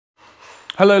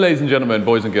Hello ladies and gentlemen,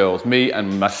 boys and girls, me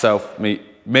and myself,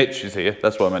 Mitch is here,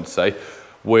 that's what I meant to say.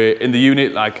 We're in the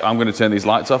unit, like I'm gonna turn these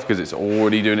lights off because it's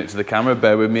already doing it to the camera,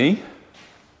 bear with me.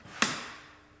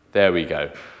 There we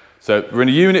go. So we're in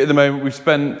a unit at the moment,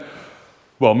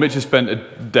 Mitch has spent a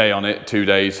day on it, 2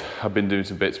 days. I've been doing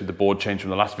some bits with the board change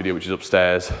from the last video, which is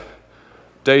upstairs.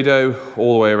 Dado,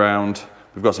 all the way around.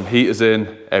 We've got some heaters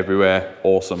in, everywhere,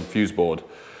 awesome, fuse board.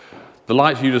 The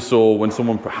lights you just saw when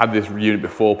someone had this unit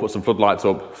before, put some floodlights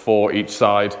up, 4 each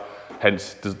side,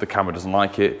 hence the camera doesn't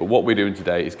like it. But what we're doing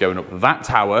today is going up that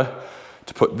tower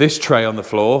to put this tray on the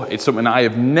floor. It's something I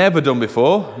have never done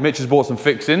before. Mitch has bought some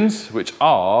fixings, which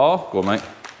are, go on mate.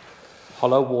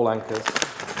 Hollow wall anchors.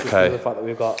 Okay. The fact that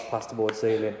we've got plasterboard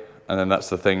ceiling. And then that's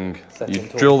the thing, you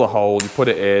drill the hole, you put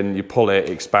it in, you pull it, it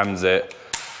expands it.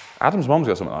 Adam's mom's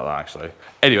got something like that actually.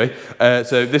 Anyway,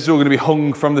 so this is all going to be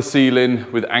hung from the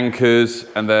ceiling with anchors,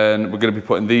 and then we're going to be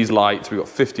putting these lights. We've got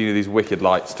 15 of these wicked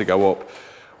lights to go up,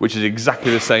 which is exactly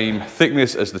the same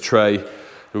thickness as the tray.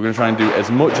 We're going to try and do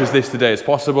as much as this today as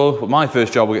possible, but my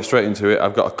first job, we'll get straight into it.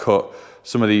 I've got to cut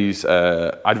some of these,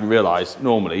 I didn't realise,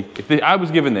 normally, if I was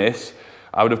given this,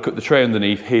 I would have cut the tray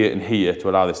underneath here and here to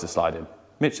allow this to slide in.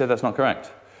 Mitch said that's not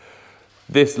correct.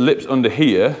 This lips under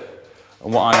here,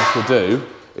 and what I have to do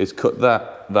is cut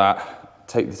that,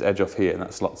 take this edge off here, and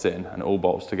that slots in, and it all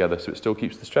bolts together, so it still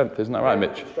keeps the strength. Isn't that right,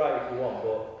 Mitch? Straight if you want,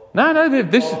 but no,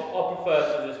 this I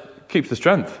prefer to just keeps the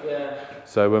strength. yeah.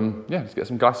 So yeah, let's get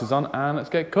some glasses on and let's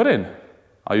get cutting.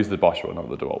 I'll use the Bosch one, not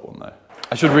the DeWalt one though.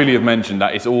 I should really have mentioned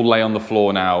that it's all lay on the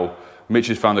floor now. Mitch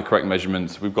has found the correct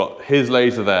measurements. We've got his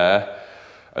laser there,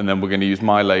 and then we're going to use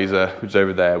my laser, which is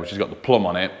over there, which has got the plumb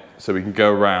on it, so we can go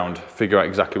around, figure out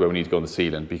exactly where we need to go on the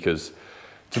ceiling. Because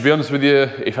to be honest with you,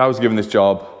 if I was given this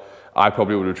job, I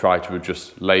probably would have tried to have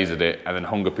just lasered it and then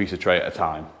hung a piece of tray at a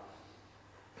time.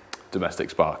 Domestic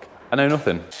spark. I know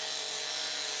nothing.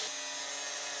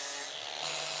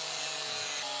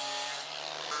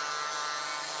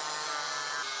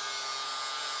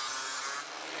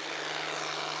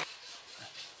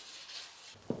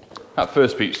 That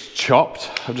first piece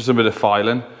chopped. I've just done a bit of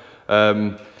filing.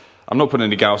 I'm not putting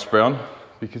any Gauss spray on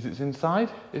because it's inside.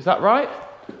 Is that right?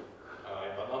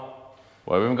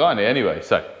 Well, we haven't got any anyway,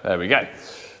 so there we go.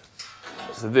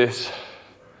 So this,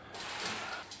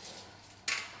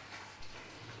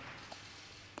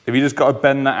 have you just got to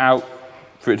bend that out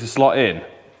for it to slot in?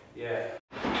 Yeah.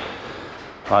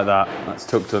 Like that, that's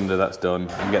tucked under, that's done. You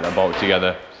can get that bolt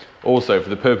together. Also, for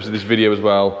the purpose of this video as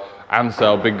well,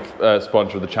 Ansel, big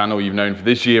sponsor of the channel, you've known for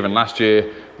this year and last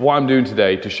year, what I'm doing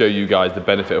today to show you guys the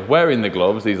benefit of wearing the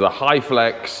gloves. These are High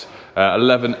Flex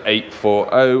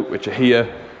 11840, which are here.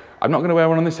 I'm not going to wear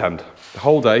one on this hand the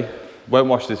whole day, won't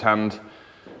wash this hand,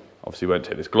 obviously won't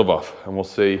take this glove off, and we'll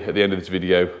see at the end of this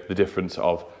video the difference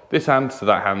of this hand to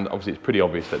that hand. Obviously it's pretty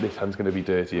obvious that this hand's going to be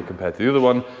dirtier compared to the other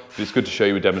one, but it's good to show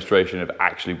you a demonstration of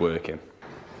actually working.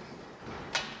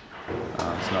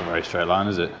 Oh, it's not a very straight line,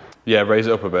 is it? Yeah, raise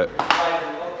it up a bit.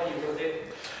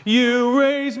 You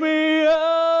raise me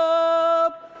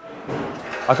up.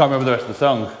 I can't remember the rest of the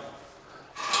song.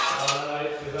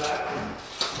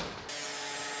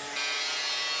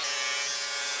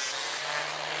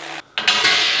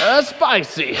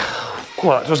 Spicy.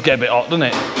 Well, that does get a bit hot, doesn't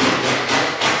it?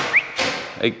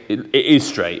 It is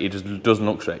straight, it just doesn't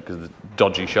look straight because of the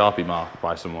dodgy Sharpie mark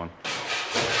by someone.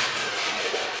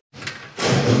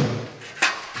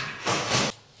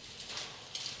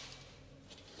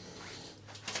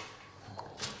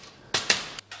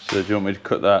 So do you want me to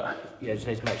cut that? Yeah, just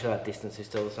need to make sure that distance is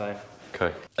still the same.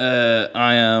 Okay.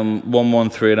 I am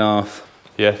 113.5.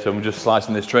 Yeah, so I'm just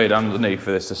slicing this tray down underneath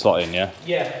for this to slot in, yeah?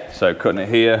 Yeah. So cutting it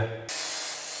here.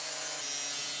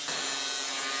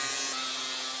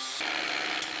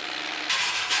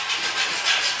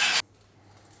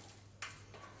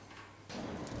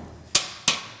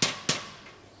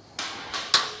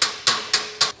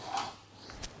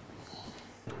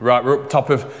 Right, we're up top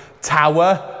of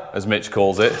tower, as Mitch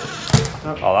calls it.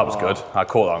 Oh, that was good. I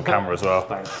caught that on camera as well.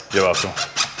 Thanks. You're welcome.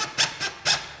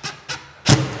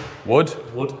 Wood?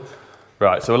 Wood.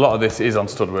 Right, so a lot of this is on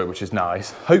stud work, which is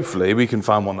nice. Hopefully we can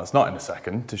find one that's not in a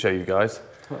second to show you guys.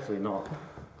 Hopefully not.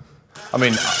 I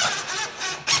mean,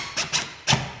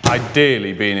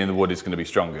 ideally being in the wood is going to be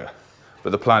stronger.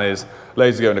 But the plan is,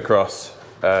 laser going across.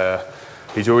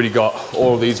 He's already got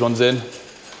all of these ones in,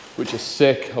 which is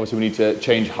sick. Obviously we need to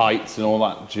change heights and all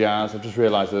that jazz. I've just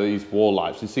realised that these wall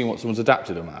lights, you've seen what someone's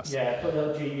adapted them as. Yeah, put a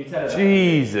little GU10.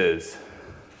 Jesus.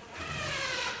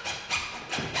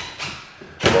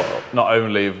 Well, not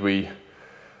only have we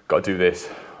got to do this,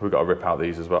 we've got to rip out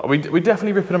these as well. Are we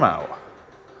definitely ripping them out?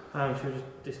 Should we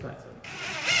just disconnect them?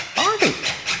 I think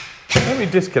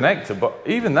Maybe disconnector, but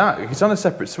even that, it's on a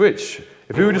separate switch.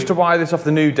 If we were just to wire this off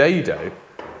the new Dado,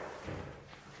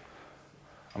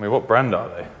 I mean, what brand are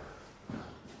they?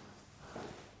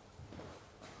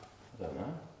 I don't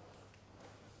know.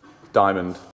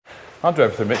 Diamond. I'll do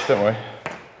everything, Mitch, don't worry.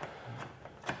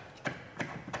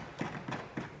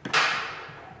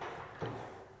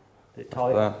 Is it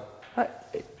tight?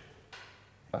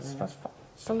 That's fine.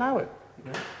 Just allow it.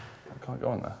 Yeah. I can't go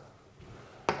on there.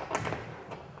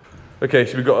 Okay,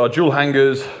 so we've got our dual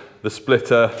hangers, the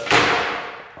splitter,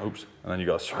 oops, and then you've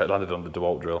got a straight landed on the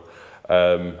DeWalt drill.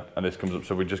 And this comes up,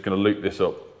 so we're just going to loop this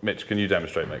up. Mitch, can you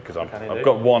demonstrate, mate? Because I've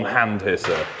got one hand here,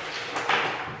 sir.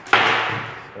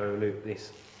 So loop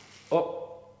this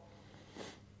up,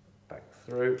 back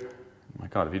through. Oh my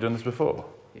God, have you done this before?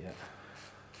 Yeah.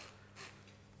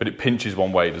 But it pinches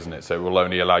one way, doesn't it? So it will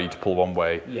only allow you to pull one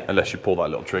way, unless you pull that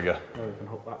little trigger. Or we can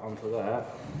hook that onto there.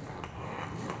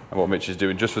 And what Mitch is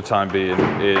doing, just for the time being,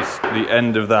 is the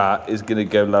end of that is going to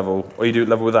go level. Or you do it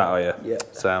level with that, are you? Yeah.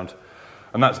 Sound.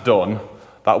 And that's done.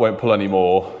 That won't pull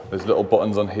anymore. There's little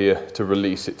buttons on here to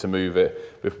release it, to move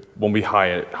it. When we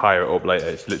hire it up later,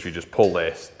 it's literally just pull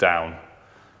this down.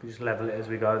 We just level it as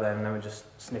we go then, and then we just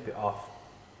snip it off.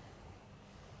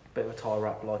 Bit of a tie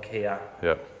wrap like here.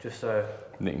 Yeah. Just so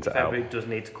if ever it does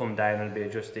need to come down and be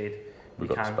adjusted, We've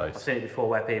got the space. I've seen it before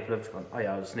where people have just gone, oh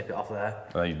yeah, I'll just snip it off there.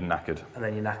 And then you're knackered. And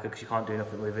then you're knackered because you can't do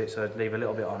nothing with it, so leave a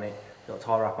little bit on it, little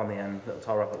tie wrap on the end, little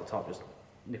tie wrap at the top, just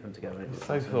nip them together. It's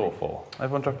so thoughtful.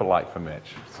 Everyone drop a like for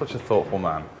Mitch. Such a thoughtful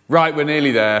man. Right, we're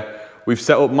nearly there. We've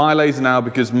set up my laser now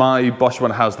because my Bosch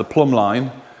one has the plumb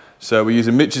line. So we're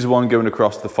using Mitch's one going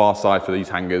across the far side for these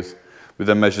hangers. We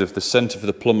then measured the centre for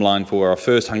the plumb line for where our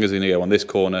first hanger's going to go on this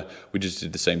corner. We just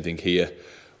did the same thing here,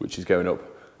 which is going up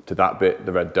to that bit,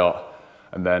 the red dot.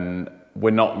 And then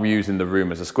we're not reusing the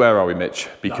room as a square, are we, Mitch?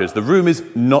 Because the room is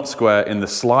not square in the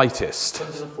slightest.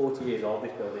 140 years old,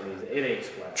 this building is. It ain't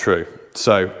square. True.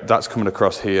 So that's coming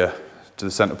across here to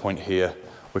the centre point here.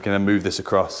 We can then move this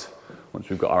across once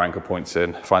we've got our anchor points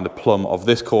in. Find the plumb of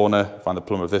this corner, find the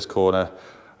plumb of this corner,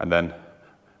 and then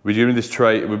we're doing this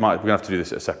tray. We're going to have to do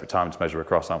this at a separate time to measure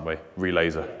across, aren't we?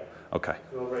 Relaser. Okay.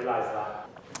 We'll realise that.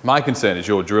 My concern is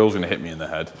your drill's going to hit me in the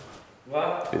head.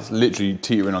 What? It's literally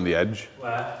teetering on the edge.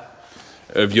 Where?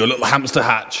 Of your little hamster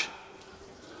hatch.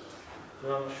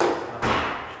 No,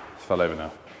 It's fell over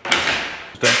now.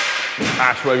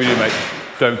 Ash, whatever you do, mate,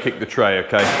 don't kick the tray,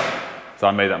 okay? So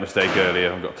I made that mistake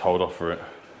earlier and got told off for it.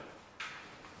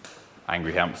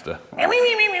 Angry hamster.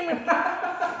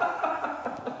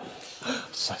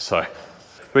 So sorry.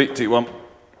 3, 2, 1.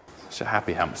 It's a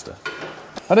happy hamster.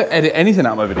 I don't edit anything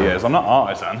out of my videos. I'm not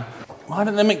artisan. Why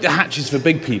don't they make the hatches for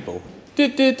big people?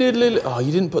 Oh,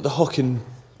 you didn't put the hook and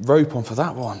rope on for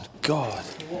that one. God.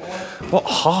 What,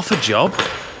 half a job?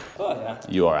 Oh, yeah.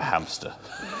 You are a hamster.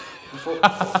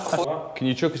 Can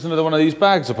you chuck us another one of these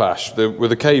bags up, Ash,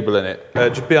 with a cable in it?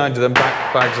 Just behind you, them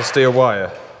bags of steel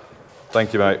wire.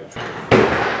 Thank you, mate.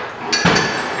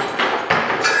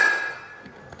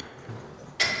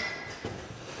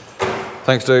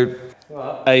 Thanks, dude.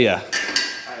 What? Hey, yeah.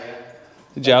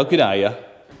 Joking, are you?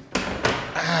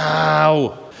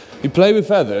 Ow! You play with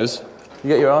feathers, you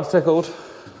get your arse tickled. Isn't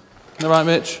that right,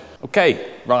 Mitch?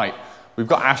 Okay, right. We've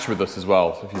got Ash with us as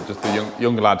well. So if you're just the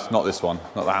young lad, not this one,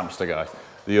 not the hamster guy,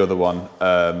 the other one.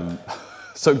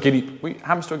 So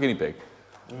hamster or guinea pig?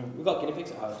 We've got guinea pigs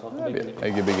at home, so I can be guinea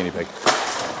pig. A big guinea pig.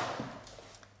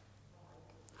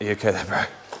 Are you okay there,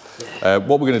 bro?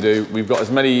 What we're going to do, we've got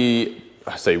as many,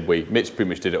 I say we, Mitch pretty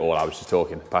much did it all, I was just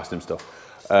talking, past him stuff.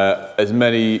 As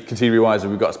many continuity wires as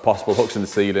we've got as possible, hooks in the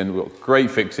ceiling, we've got great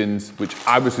fixings, which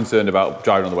I was concerned about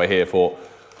driving on the way here for.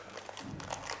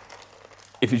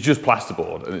 If it's just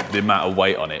plasterboard, the amount of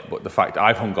weight on it, but the fact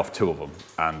I've hung off 2 of them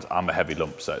and I'm a heavy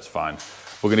lump, so it's fine.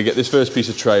 We're going to get this first piece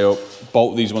of tray up,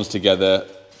 bolt these ones together,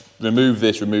 remove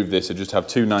this, and just have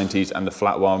 2 90s and the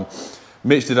flat one.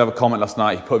 Mitch did have a comment last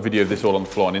night. He put a video of this all on the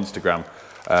floor on Instagram.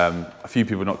 A few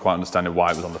people not quite understanding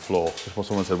why it was on the floor.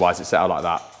 Someone said, why is it set out like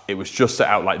that? It was just set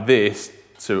out like this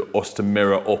to us to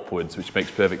mirror upwards, which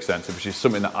makes perfect sense, which is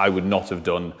something that I would not have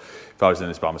done if I was doing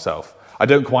this by myself. I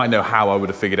don't quite know how I would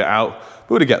have figured it out, but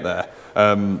we're gonna get there.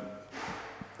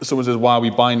 Someone says, why are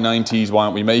we buying 90s? Why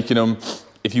aren't we making them?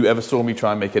 If you ever saw me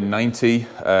try and make a 90, you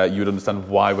would understand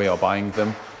why we are buying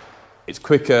them. It's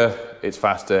quicker, it's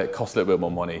faster, it costs a little bit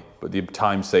more money, but the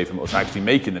time saved from us actually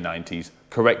making the 90s,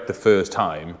 correct the first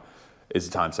time, is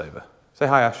a time saver. Say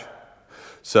hi, Ash.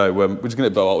 So we're just gonna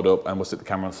get bolted up and we'll sit the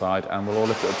camera on the side and we'll all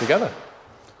lift it up together.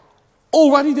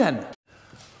 Alrighty then.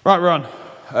 Right, Ron.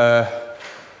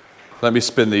 Let me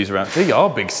spin these around. They are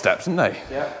big steps, aren't they?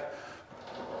 Yeah.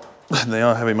 They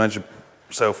are heavy, manage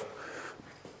yourself.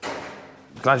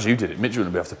 Glad you did it. Mitch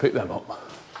wouldn't be able to pick them up.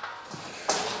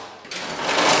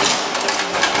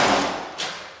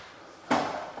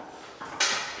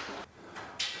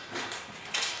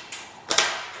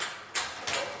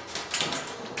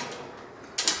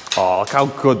 Oh, look how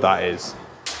good that is.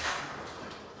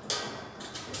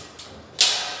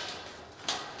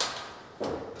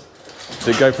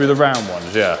 Did it go through the round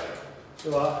ones? Yeah.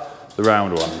 What? The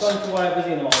round ones. Don't to whatever's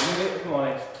in mine, if I'm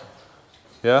honest.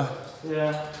 Yeah?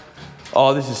 Yeah.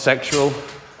 Oh, this is sexual.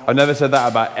 I've never said that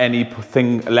about any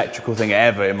electrical thing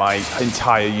ever in my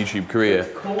entire YouTube career.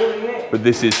 It's cool, isn't it? But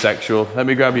this is sexual. Let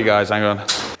me grab you guys, hang on.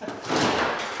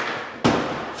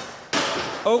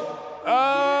 Oh.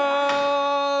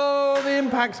 Oh, the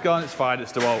impact's gone, it's fine,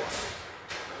 it's DeWalt.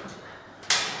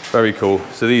 Very cool.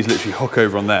 So these literally hook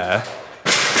over on there,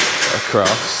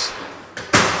 across.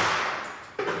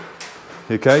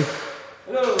 You okay?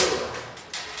 Hello.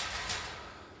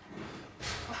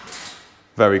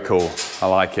 Very cool. I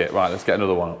like it. Right, let's get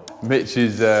another one up. Mitch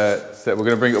is said we're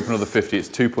going to bring it up another 50. It's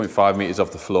 2.5 meters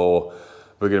off the floor.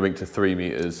 We're going to bring it to 3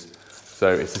 meters. So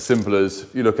it's as simple as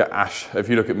if you look at Ash, if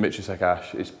you look at Mitch's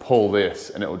Ash, it's pull this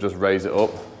and it will just raise it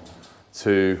up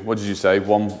to, what did you say,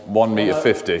 1 meter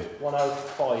 50?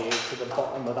 105 to the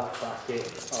bottom of that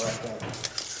bracket, I reckon.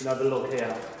 You know the look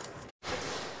here.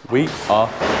 We are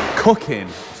cooking.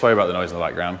 Sorry about the noise in the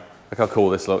background. Look how cool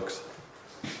this looks.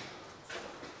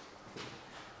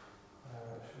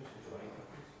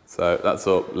 So that's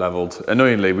up, leveled.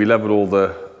 Annoyingly, we leveled all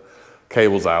the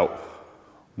cables out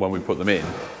when we put them in,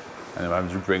 and then I'm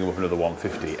having to bring them up another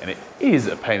 150, and it is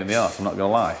a pain in the arse, I'm not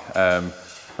gonna lie.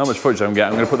 Not much footage I'm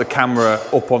getting. I'm gonna put the camera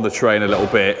up on the tray in a little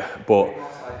bit, but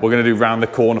we're gonna do round the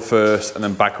corner first and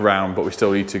then back around, but we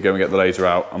still need to go and get the laser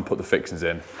out and put the fixings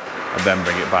in and then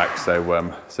bring it back.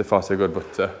 So, so far so good,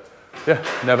 but yeah,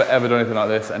 never ever done anything like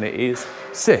this, and it is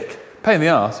sick. Pain in the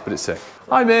arse, but it's sick.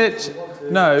 Hi Mitch.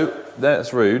 No,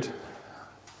 that's rude.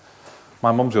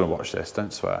 My mum's gonna watch this,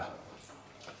 don't swear.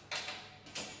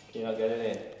 Can you not get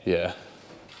it in? Yeah.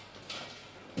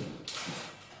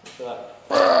 So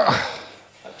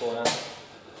that corner.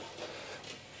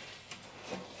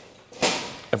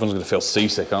 Everyone's gonna feel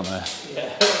seasick, aren't they?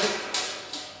 Yeah.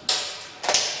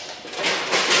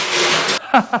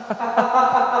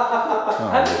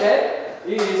 Okay.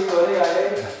 You is funny, I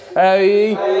think.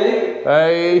 Hey! Hey!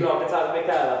 Hey! No, I can tell the big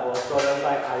out of that one, so I don't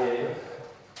like hey.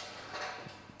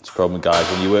 It's a problem, guys,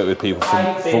 when you work with people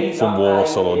from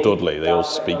Warsaw or Dudley, they all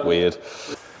speak weird.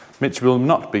 Mitch will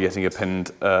not be getting a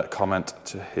pinned comment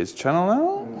to his channel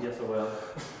now. Yes, I will.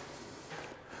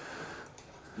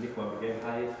 Nick won't be getting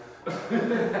paid.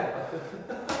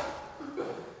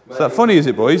 Is that funny, is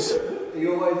it, boys?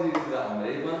 You always use that on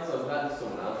me, man, so I've had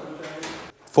someone else.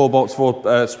 4 bolts, 4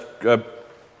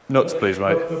 nuts, please,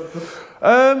 mate.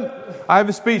 I have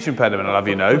a speech impediment, I'll have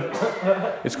you know.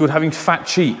 It's called having fat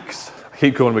cheeks. I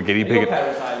keep calling them a guinea pig. Your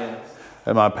parents aliens?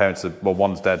 My parents, well,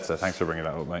 one's dead, so thanks for bringing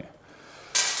that up, mate.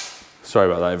 Sorry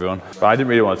about that, everyone. But I didn't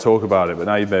really want to talk about it, but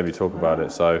now you made me talk about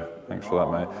it, so thanks for that,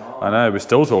 mate. I know, we're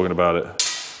still talking about it.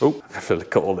 Oh, I have to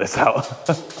cut all this out.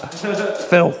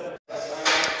 Filth.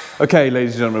 Okay,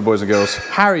 ladies and gentlemen, boys and girls.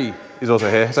 Harry is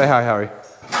also here. Say hi, Harry.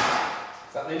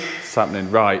 It's happening.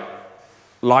 Right.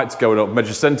 Lights going up.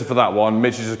 Measure centre for that one.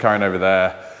 Mitch is just carrying over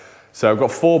there. So I've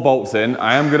got 4 bolts in.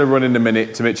 I am going to run in a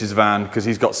minute to Mitch's van because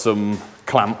he's got some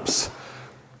clamps.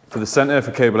 For the centre,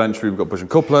 for cable entry, we've got bush and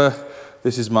coupler.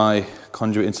 This is my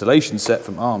conduit installation set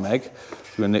from Armeg. So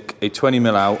we're going to nick a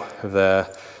 20mm out of there.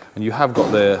 And you have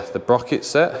got the bracket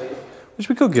set, which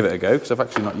we could give it a go because I've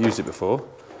actually not used it before,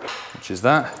 which is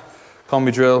that.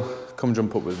 Combi drill, come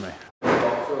jump up with me.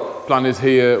 Plan is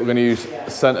here, we're going to use the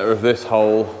centre of this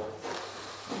hole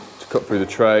to cut through the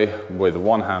tray with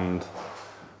one hand.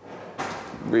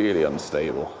 Really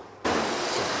unstable.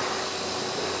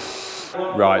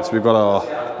 Right, so we've got our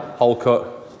hole cut,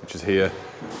 which is here.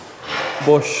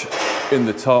 Bush in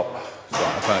the top, so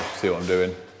I can actually see what I'm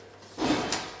doing.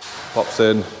 Pops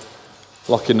in,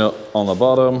 locking nut on the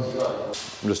bottom.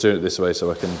 I'm just doing it this way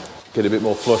so I can get a bit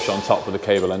more flush on top for the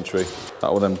cable entry.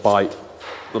 That will then bite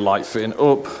the light fitting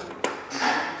up.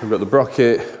 We've got the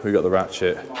bracket, we've got the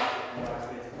ratchet.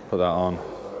 Put that on.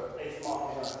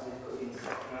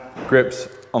 Grips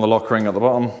on the lock ring at the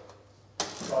bottom.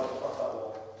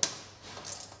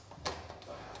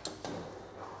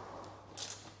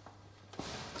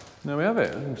 There we have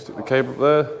it. Stick the cable up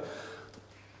there.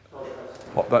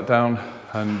 Pop that down,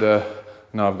 and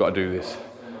now I've got to do this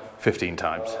 15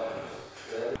 times.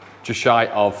 Just shy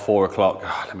of 4 o'clock.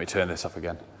 Let me turn this off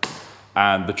again.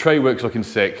 And the tray work's looking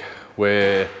sick.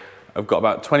 I've got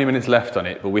about 20 minutes left on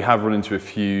it, but we have run into a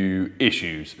few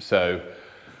issues. So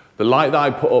The light that I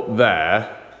put up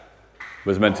there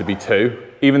was meant to be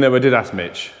 2, even though I did ask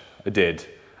Mitch. I did.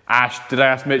 Ash, did I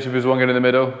ask Mitch if there's one going in the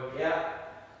middle? Yeah.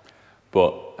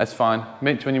 But that's fine.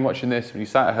 Mitch, when you're watching this, when you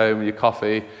sat at home with your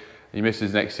coffee, and your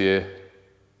missus next year,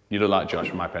 you look like Josh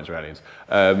from My Parents Are Aliens.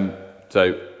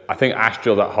 So I think Ash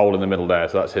drilled that hole in the middle there,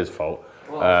 so that's his fault.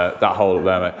 That hole up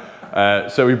there, mate.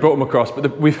 So we brought them across, but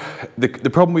the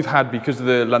problem we've had because of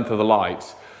the length of the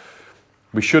lights,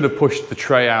 we should have pushed the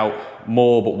tray out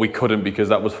more, but we couldn't because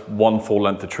that was one full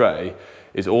length of tray,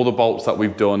 is all the bolts that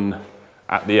we've done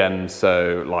at the end,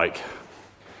 so like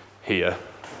here,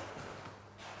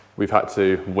 I've had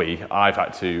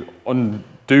to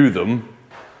undo them,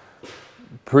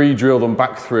 pre-drill them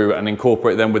back through and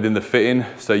incorporate them within the fitting.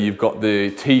 So you've got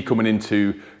the T coming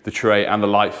into the tray and the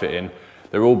light fitting.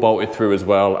 They're all bolted through as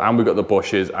well, and we've got the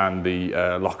bushes and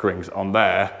the lock rings on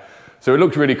there. So it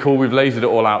looks really cool. We've lasered it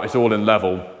all out. It's all in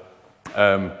level.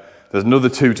 There's another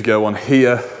 2 to go on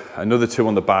here, another 2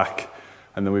 on the back,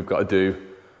 and then we've got to do,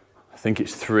 I think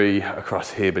it's 3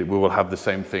 across here, but we will have the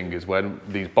same thing as when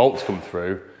these bolts come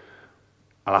through,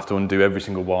 I'll have to undo every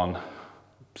single one,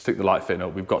 stick the light fitting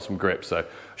up. We've got some grip, so I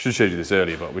should have showed you this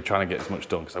earlier, but we're trying to get as much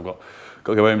done because I've got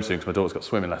to go home soon because my daughter's got a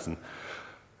swimming lesson.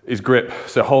 Is grip,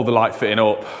 so hold the light fitting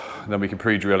up, and then we can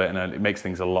pre-drill it, and it makes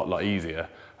things a lot easier.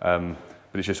 But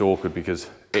it's just awkward because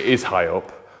it is high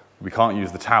up. We can't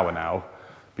use the tower now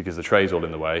because the tray's all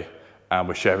in the way, and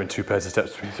we're sharing 2 pairs of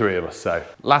steps between 3 of us. So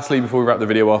lastly, before we wrap the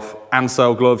video off,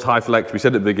 Ansel gloves, high flex. We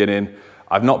said at the beginning,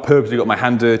 I've not purposely got my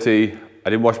hand dirty. I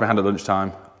didn't wash my hand at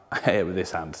lunchtime. I hit it with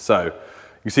this hand. So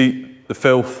you see the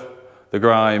filth, the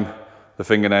grime, the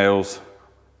fingernails.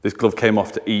 This glove came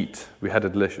off to eat. We had a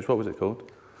delicious, what was it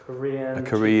called? Korean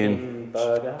chicken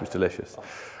burger. It was delicious.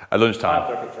 At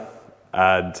lunchtime.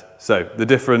 And so the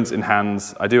difference in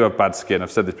hands, I do have bad skin.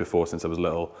 I've said this before since I was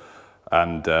little.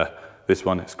 And this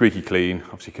one, squeaky clean.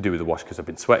 Obviously you could do with the wash because I've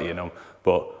been sweaty in them,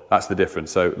 but that's the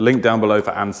difference. So link down below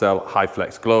for Ansel high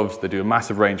flex gloves. They do a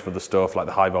massive range for the stuff, like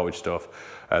the high voltage stuff,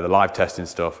 the live testing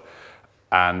stuff,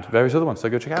 and various other ones, so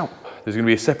go check out. There's going to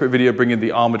be a separate video bringing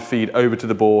the armoured feed over to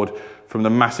the board from the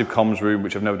massive comms room,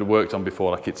 which I've never worked on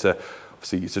before. Like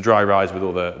obviously it's a dry rise with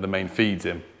all the main feeds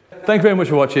in. Thank you very much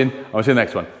for watching. I'll see you in the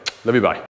next one. Love you, bye.